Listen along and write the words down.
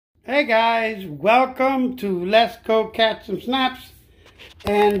Hey guys, welcome to Let's Go Catch Some Snaps.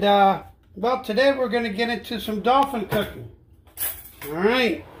 And well, today we're going to get into some dolphin cooking.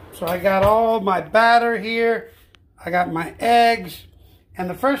 Alright, so I got all my batter here. I got my eggs. And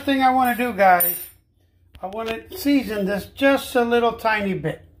the first thing I want to do, guys, I want to season this just a little tiny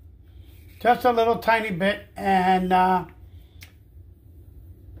bit. Just a little tiny bit. And let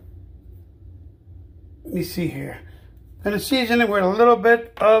me see here. I'm going to season it with a little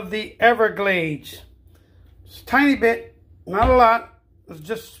bit of the Everglades. Just a tiny bit, not a lot. It's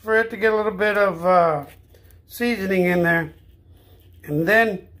just for it to get a little bit of seasoning in there. And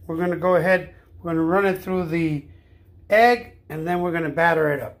then we're going to go ahead, we're going to run it through the egg, and then we're going to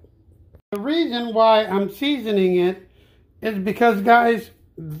batter it up. The reason why I'm seasoning it is because, guys,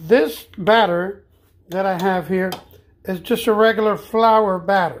 this batter that I have here is just a regular flour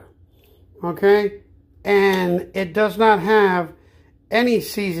batter, okay? And it does not have any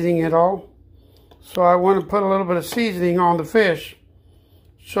seasoning at all. So I want to put a little bit of seasoning on the fish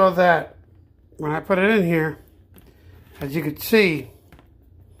so that when I put it in here, as you can see,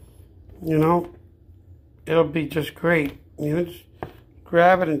 you know, it'll be just great. You know, just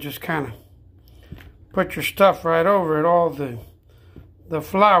grab it and just kind of put your stuff right over it, all the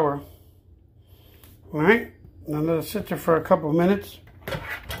flour. All right, now let it sit there for a couple minutes.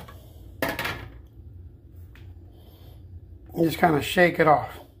 And just kind of shake it off.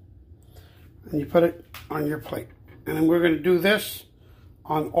 And you put it on your plate. And then we're going to do this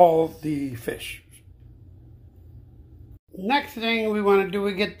on all the fish. Next thing we want to do,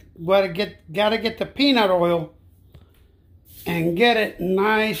 we gotta get the peanut oil and get it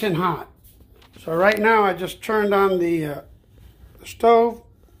nice and hot. So right now I just turned on the stove,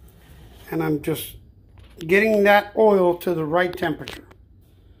 and I'm just getting that oil to the right temperature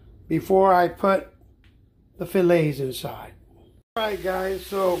before I put the fillets inside. Alright guys,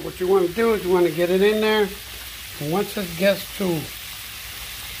 so what you want to do is you want to get it in there, and once it gets to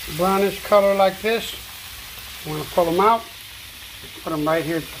brownish color like this, you want to pull them out, put them right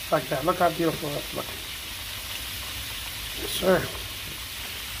here just like that. Look how beautiful that's looking. Yes sir.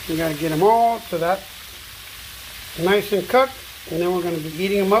 You got to get them all to that nice and cooked, and then we're going to be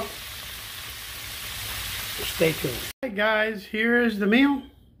eating them up. Stay tuned. Alright guys, here is the meal.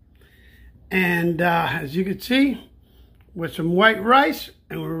 And as you can see, with some white rice,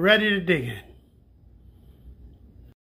 and we're ready to dig in.